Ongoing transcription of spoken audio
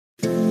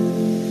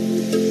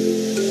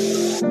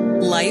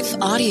Life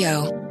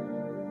Audio.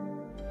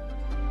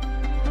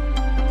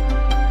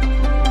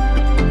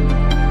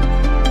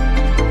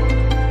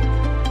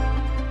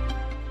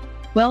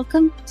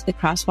 Welcome to the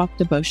Crosswalk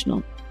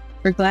Devotional.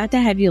 We're glad to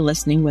have you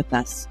listening with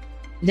us.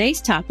 Today's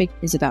topic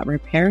is about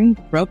repairing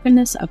the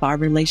brokenness of our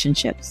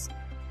relationships.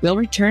 We'll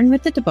return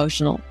with the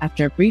devotional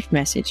after a brief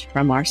message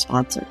from our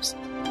sponsors.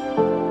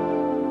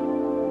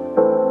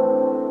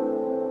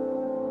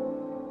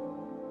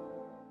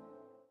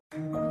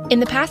 In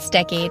the past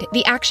decade,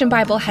 the Action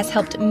Bible has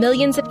helped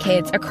millions of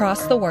kids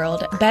across the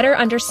world better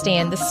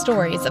understand the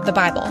stories of the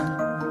Bible.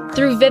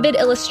 Through vivid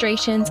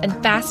illustrations and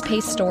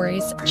fast-paced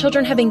stories,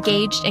 children have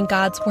engaged in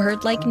God's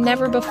Word like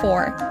never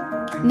before.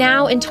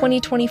 Now, in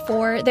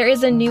 2024, there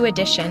is a new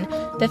edition,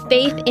 the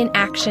Faith in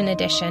Action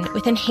Edition,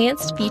 with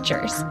enhanced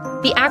features.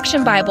 The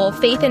Action Bible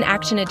Faith in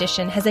Action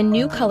Edition has a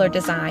new color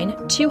design,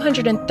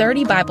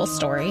 230 Bible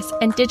stories,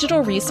 and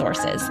digital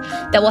resources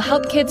that will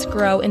help kids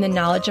grow in the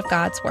knowledge of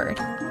God's Word.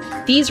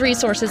 These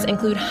resources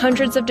include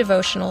hundreds of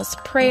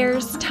devotionals,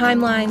 prayers,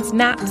 timelines,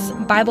 maps,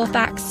 Bible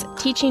facts,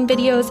 teaching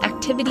videos,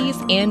 activities,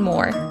 and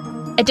more.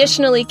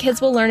 Additionally, kids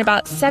will learn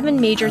about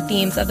 7 major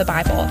themes of the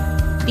Bible.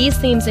 These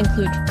themes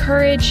include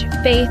courage,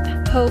 faith,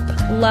 hope,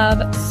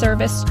 love,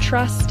 service,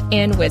 trust,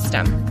 and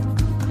wisdom.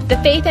 The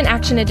Faith in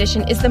Action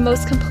Edition is the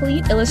most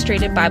complete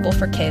illustrated Bible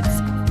for kids.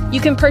 You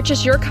can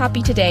purchase your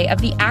copy today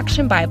of the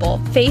Action Bible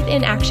Faith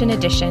in Action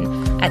Edition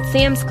at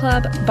Sam's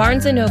Club,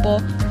 Barnes & Noble,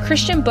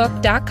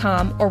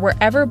 ChristianBook.com, or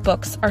wherever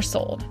books are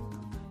sold.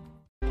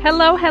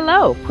 Hello,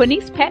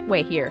 Quinice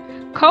Petway here,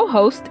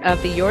 co-host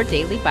of the Your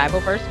Daily Bible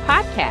Verse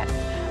podcast.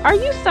 Are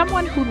you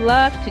someone who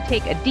loves to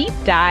take a deep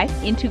dive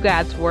into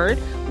God's Word,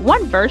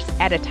 one verse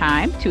at a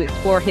time, to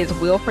explore His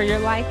will for your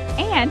life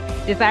and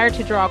desire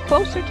to draw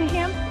closer to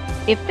Him?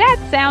 If that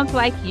sounds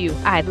like you,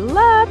 I'd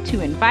love to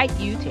invite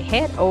you to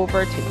head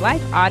over to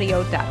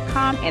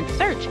lifeaudio.com and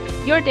search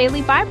Your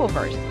Daily Bible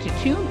Verse to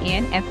tune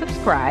in and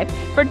subscribe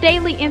for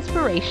daily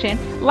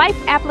inspiration, life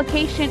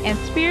application, and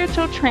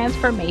spiritual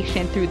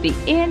transformation through the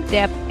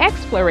in-depth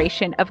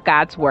exploration of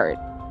God's Word.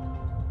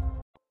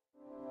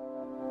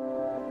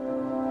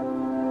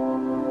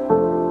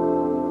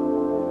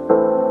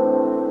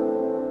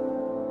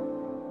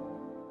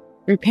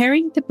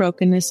 Repairing the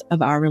Brokenness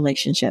of Our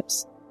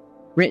Relationships.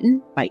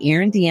 Written by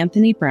Aaron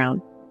D'Anthony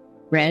Brown.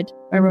 Read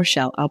by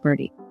Rochelle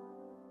Alberti.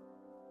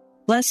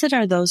 Blessed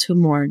are those who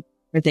mourn,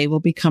 for they will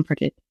be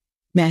comforted.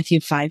 Matthew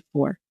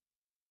 5:4.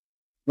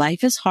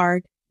 Life is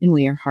hard, and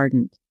we are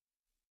hardened.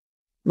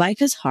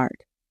 Life is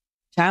hard.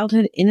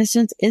 Childhood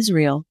innocence is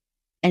real,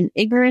 and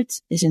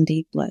ignorance is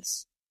indeed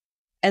bliss.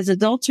 As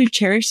adults, we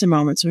cherish the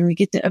moments when we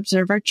get to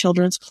observe our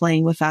children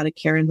playing without a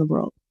care in the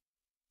world.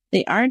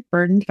 They aren't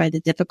burdened by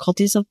the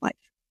difficulties of life.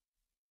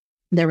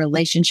 Their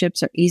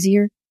relationships are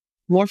easier,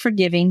 more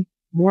forgiving,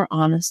 more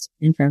honest,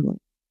 and friendly.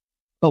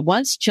 But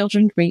once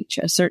children reach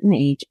a certain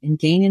age and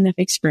gain enough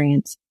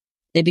experience,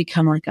 they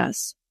become like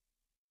us.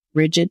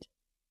 Rigid,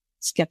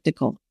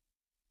 skeptical,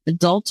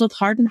 adults with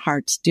hardened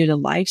hearts due to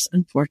life's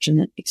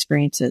unfortunate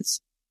experiences.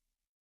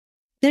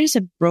 There's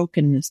a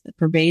brokenness that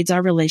pervades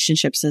our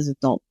relationships as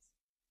adults,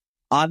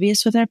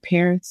 obvious with our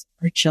parents,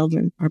 our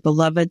children, our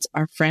beloveds,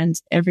 our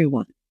friends,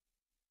 everyone.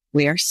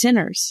 We are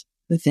sinners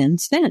within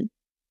sin.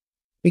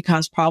 We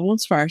cause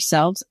problems for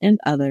ourselves and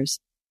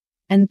others,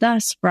 and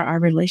thus for our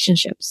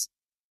relationships.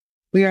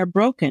 We are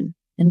broken,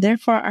 and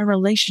therefore our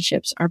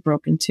relationships are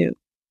broken too.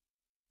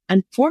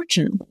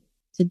 Unfortunately,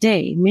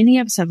 today, many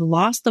of us have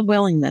lost the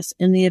willingness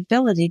and the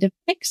ability to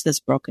fix this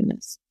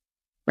brokenness.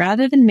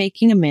 Rather than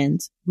making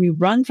amends, we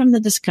run from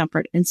the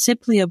discomfort and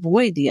simply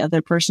avoid the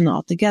other person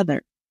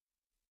altogether.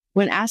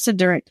 When asked a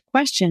direct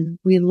question,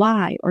 we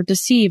lie or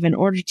deceive in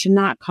order to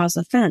not cause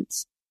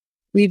offense.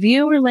 We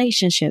view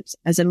relationships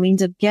as a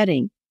means of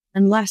getting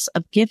and less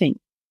of giving.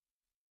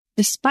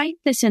 Despite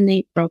this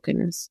innate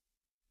brokenness,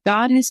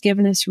 God has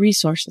given us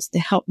resources to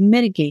help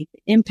mitigate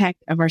the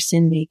impact of our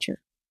sin nature.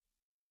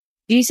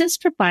 Jesus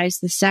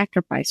provides the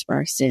sacrifice for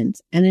our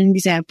sins and an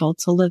example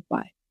to live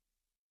by.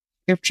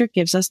 Scripture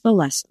gives us the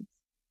lessons.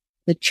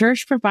 The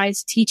church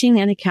provides teaching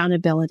and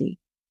accountability.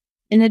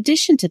 In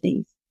addition to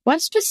these,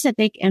 what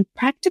specific and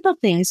practical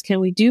things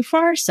can we do for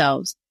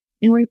ourselves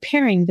in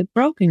repairing the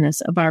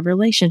brokenness of our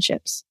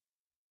relationships?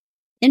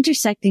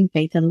 Intersecting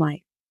faith and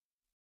life.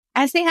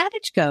 As the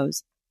adage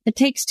goes, it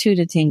takes two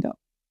to tango.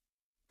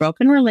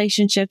 Broken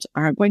relationships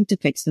aren't going to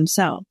fix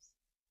themselves.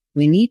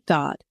 We need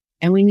God,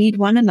 and we need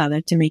one another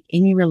to make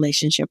any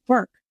relationship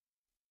work.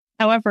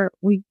 However,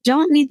 we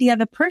don't need the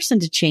other person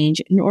to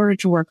change in order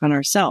to work on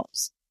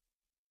ourselves.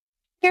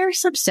 Here are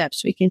some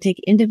steps we can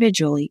take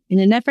individually in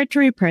an effort to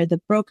repair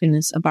the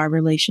brokenness of our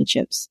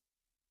relationships.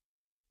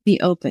 Be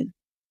open.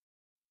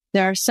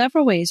 There are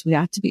several ways we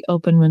ought to be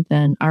open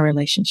within our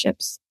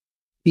relationships.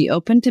 Be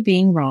open to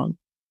being wrong.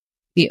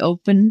 Be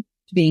open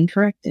to being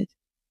corrected.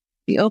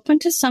 Be open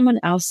to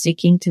someone else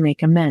seeking to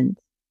make amends.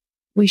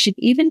 We should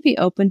even be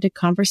open to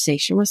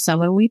conversation with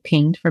someone we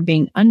pinged for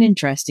being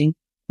uninteresting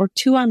or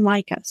too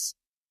unlike us.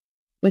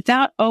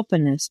 Without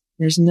openness,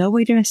 there's no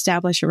way to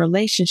establish a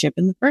relationship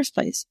in the first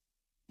place,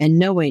 and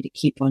no way to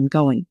keep one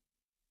going.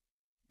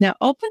 Now,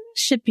 openness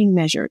should be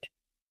measured.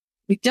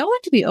 We don't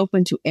want to be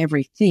open to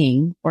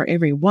everything or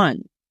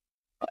everyone.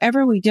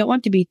 However, we don't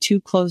want to be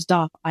too closed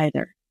off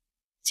either.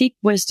 Seek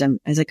wisdom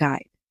as a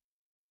guide.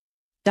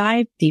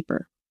 Dive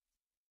deeper.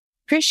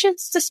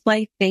 Christians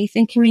display faith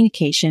in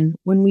communication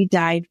when we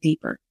dive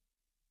deeper.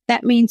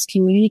 That means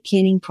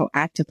communicating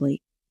proactively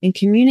and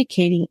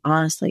communicating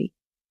honestly.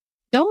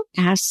 Don't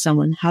ask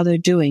someone how they're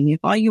doing if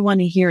all you want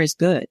to hear is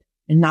good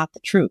and not the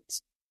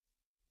truth.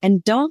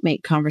 And don't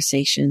make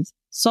conversations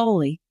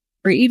solely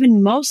or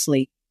even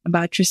mostly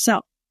about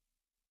yourself.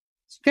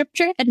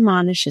 Scripture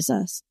admonishes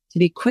us to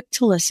be quick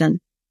to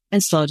listen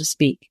and slow to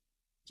speak.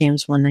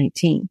 James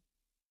 1:19.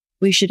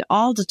 We should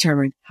all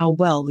determine how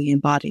well we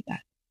embody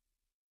that.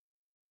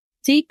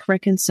 Seek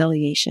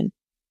reconciliation.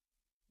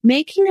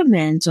 Making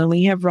amends when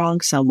we have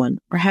wronged someone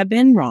or have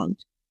been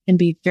wronged can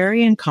be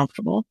very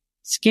uncomfortable,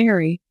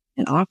 scary,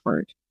 and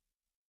awkward.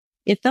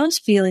 If those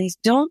feelings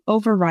don't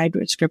override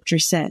what Scripture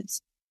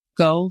says,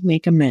 go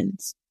make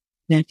amends.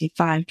 Matthew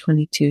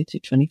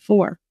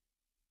 5:22-24.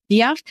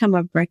 The outcome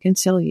of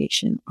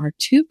reconciliation are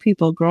two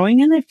people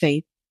growing in their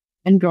faith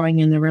and growing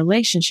in their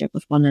relationship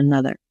with one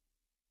another.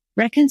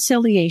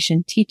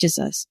 Reconciliation teaches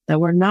us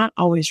that we're not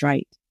always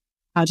right,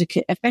 how to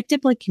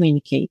effectively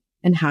communicate,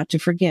 and how to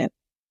forgive.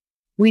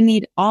 We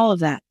need all of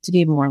that to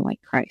be more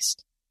like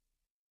Christ.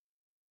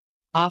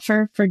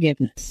 Offer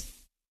forgiveness.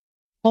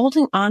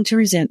 Holding on to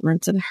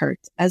resentments and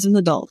hurts as an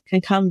adult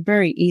can come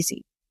very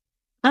easy.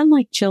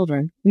 Unlike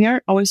children, we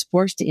aren't always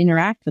forced to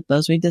interact with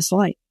those we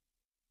dislike.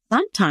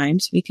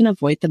 Sometimes we can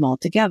avoid them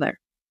altogether.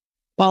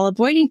 While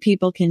avoiding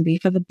people can be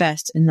for the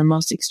best in the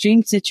most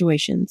extreme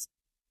situations,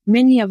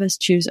 many of us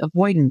choose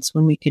avoidance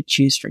when we could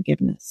choose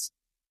forgiveness.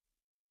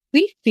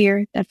 We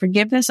fear that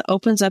forgiveness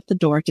opens up the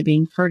door to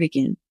being hurt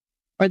again,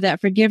 or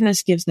that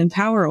forgiveness gives them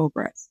power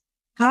over us.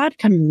 God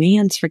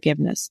commands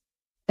forgiveness.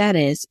 That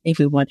is, if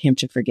we want Him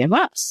to forgive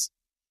us.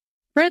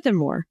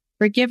 Furthermore,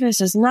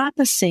 forgiveness is not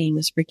the same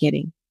as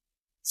forgetting.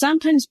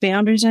 Sometimes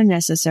boundaries are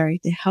necessary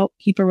to help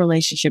keep a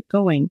relationship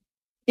going,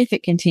 if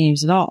it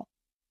continues at all.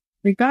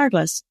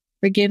 Regardless,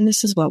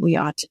 forgiveness is what we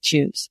ought to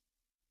choose.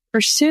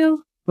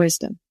 Pursue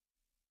wisdom.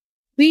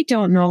 We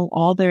don't know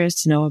all there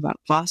is to know about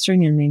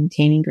fostering and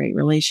maintaining great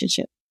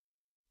relationships.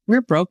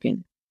 We're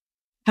broken.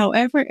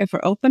 However, if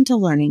we're open to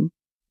learning,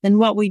 then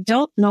what we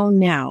don't know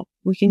now,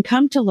 we can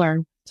come to learn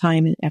with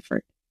time and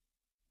effort.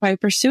 By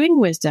pursuing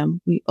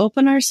wisdom, we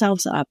open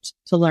ourselves up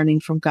to learning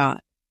from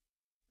God,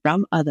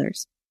 from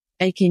others,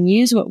 and can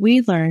use what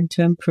we learn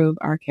to improve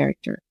our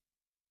character.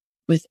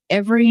 With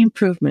every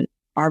improvement,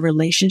 our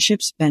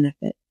relationships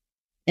benefit.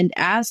 And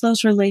as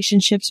those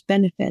relationships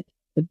benefit,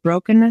 the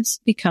brokenness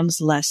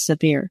becomes less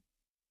severe.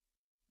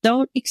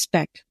 Don't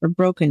expect for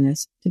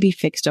brokenness to be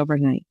fixed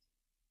overnight.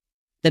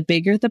 The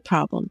bigger the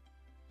problem,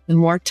 the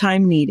more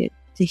time needed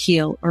to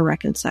heal or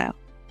reconcile.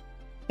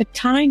 But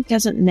time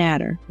doesn't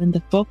matter when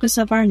the focus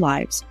of our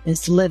lives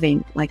is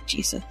living like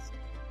Jesus.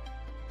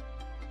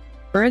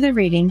 Further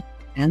reading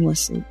and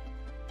listening.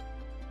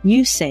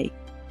 You Say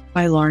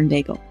by Lauren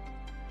Daigle.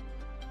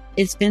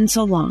 It's Been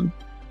So Long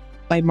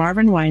by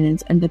Marvin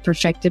Winans and the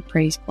Perfected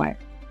Praise Choir.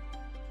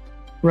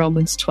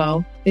 Romans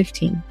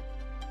 12:15.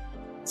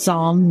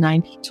 Psalm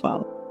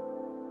 90:12.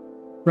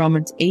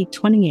 Romans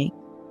 8:28.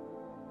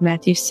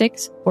 Matthew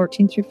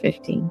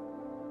 6:14-15.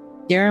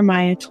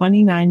 Jeremiah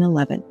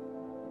 29:11.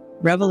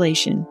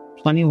 Revelation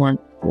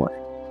 21:4.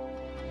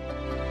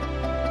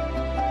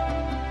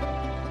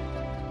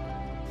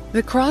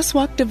 The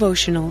Crosswalk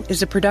Devotional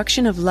is a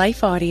production of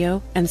Life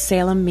Audio and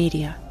Salem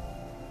Media.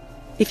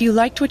 If you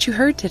liked what you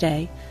heard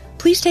today,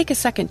 please take a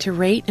second to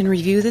rate and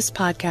review this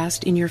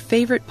podcast in your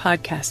favorite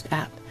podcast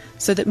app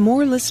so that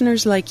more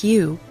listeners like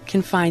you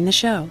can find the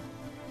show.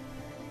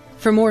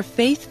 For more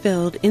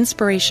faith-filled,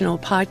 inspirational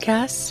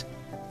podcasts,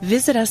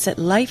 visit us at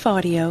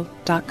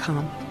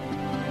lifeaudio.com.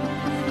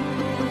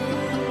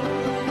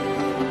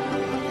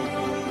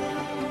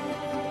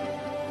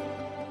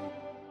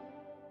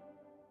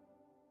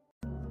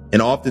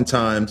 And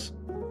oftentimes,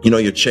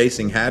 you're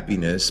chasing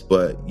happiness,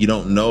 but you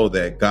don't know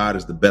that God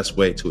is the best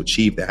way to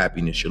achieve the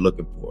happiness you're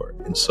looking for.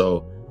 And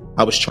so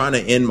I was trying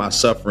to end my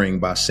suffering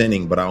by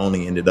sinning, but I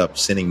only ended up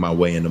sinning my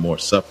way into more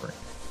suffering.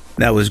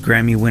 That was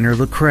Grammy winner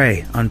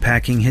Lecrae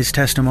unpacking his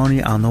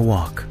testimony on The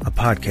Walk, a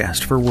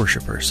podcast for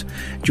worshipers.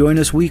 Join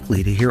us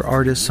weekly to hear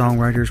artists,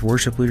 songwriters,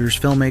 worship leaders,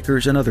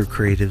 filmmakers, and other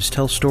creatives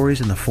tell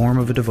stories in the form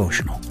of a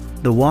devotional.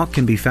 The Walk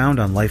can be found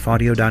on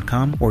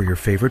lifeaudio.com or your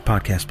favorite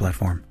podcast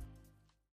platform.